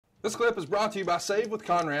This clip is brought to you by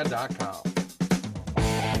SaveWithConrad.com.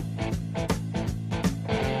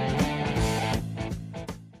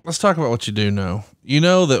 Let's talk about what you do know. You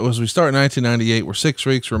know that as we start in 1998, we're 6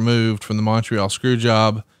 weeks removed from the Montreal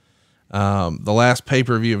Screwjob. The last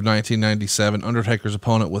pay-per-view of 1997, Undertaker's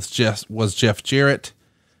opponent was Jeff Jarrett.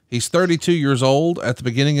 He's 32 years old at the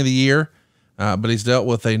beginning of the year, but he's dealt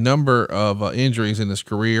with a number of injuries in his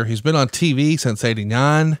career. He's been on TV since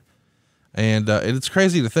 89. And it's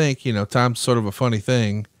crazy to think, you know, time's sort of a funny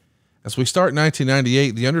thing. As we start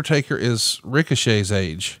 1998, The Undertaker is Ricochet's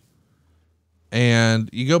age. And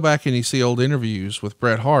you go back and you see old interviews with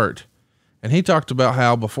Bret Hart, and he talked about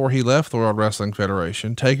how before he left the World Wrestling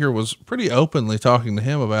Federation, Taker was pretty openly talking to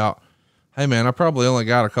him about, hey man, I probably only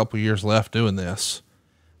got a couple years left doing this.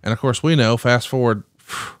 And of course we know, fast forward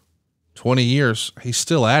 20 years, he's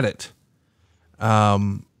still at it.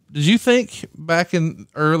 Did you think back in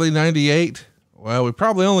early 98, well, we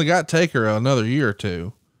probably only got Taker another year or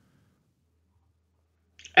two?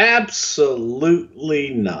 Absolutely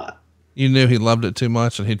not. You knew he loved it too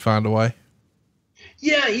much and he'd find a way?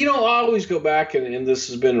 Yeah, you know, I always go back, and this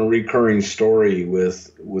has been a recurring story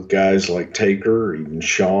with guys like Taker, even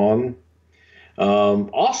Shawn,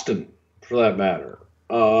 Austin, for that matter,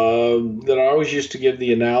 that I always used to give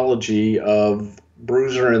the analogy of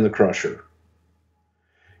Bruiser and the Crusher.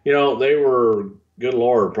 You know, they were, good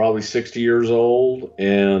Lord, probably 60 years old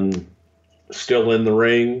and still in the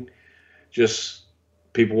ring. Just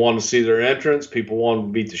people wanted to see their entrance. People wanted to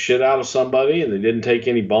beat the shit out of somebody, and they didn't take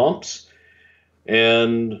any bumps.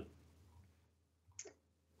 And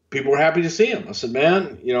people were happy to see him. I said,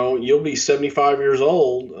 man, you know, you'll be 75 years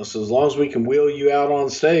old. I said, as long as we can wheel you out on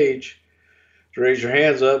stage to raise your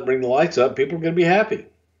hands up, bring the lights up, people are going to be happy.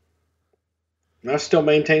 And I still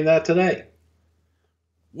maintain that today.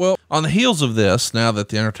 Well, on the heels of this, now that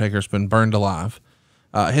The Undertaker's been burned alive,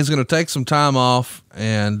 he's going to take some time off,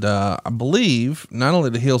 and I believe not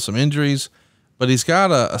only to heal some injuries, but he's got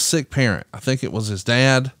a sick parent. I think it was his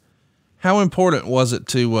dad. How important was it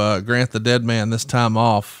to grant the dead man this time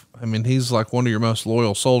off? I mean, he's like one of your most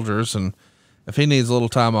loyal soldiers, and if he needs a little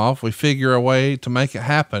time off, we figure a way to make it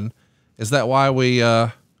happen. Is that why we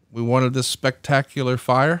wanted this spectacular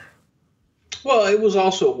fire? Well, it was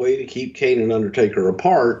also a way to keep Kane and Undertaker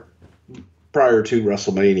apart prior to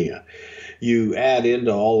WrestleMania. You add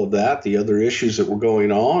into all of that the other issues that were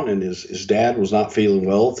going on, and his dad was not feeling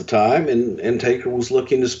well at the time, and Taker was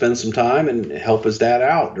looking to spend some time and help his dad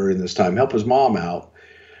out during this time, help his mom out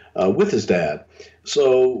with his dad.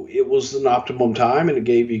 So it was an optimum time, and it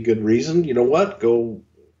gave you good reason. You know what? Go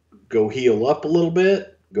heal up a little bit.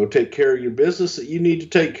 Go take care of your business that you need to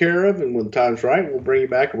take care of, and when the time's right, we'll bring you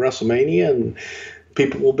back at WrestleMania, and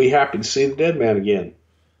people will be happy to see the dead man again.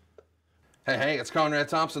 Hey, it's Conrad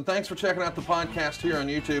Thompson. Thanks for checking out the podcast here on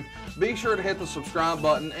YouTube. Be sure to hit the subscribe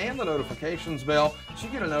button and the notifications bell so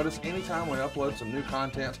you get a notice anytime we upload some new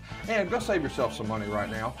content. And go save yourself some money right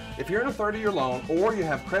now. If you're in a 30-year loan or you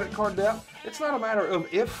have credit card debt, it's not a matter of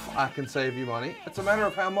if I can save you money. It's a matter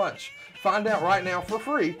of how much. Find out right now for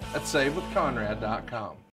free at SaveWithConrad.com.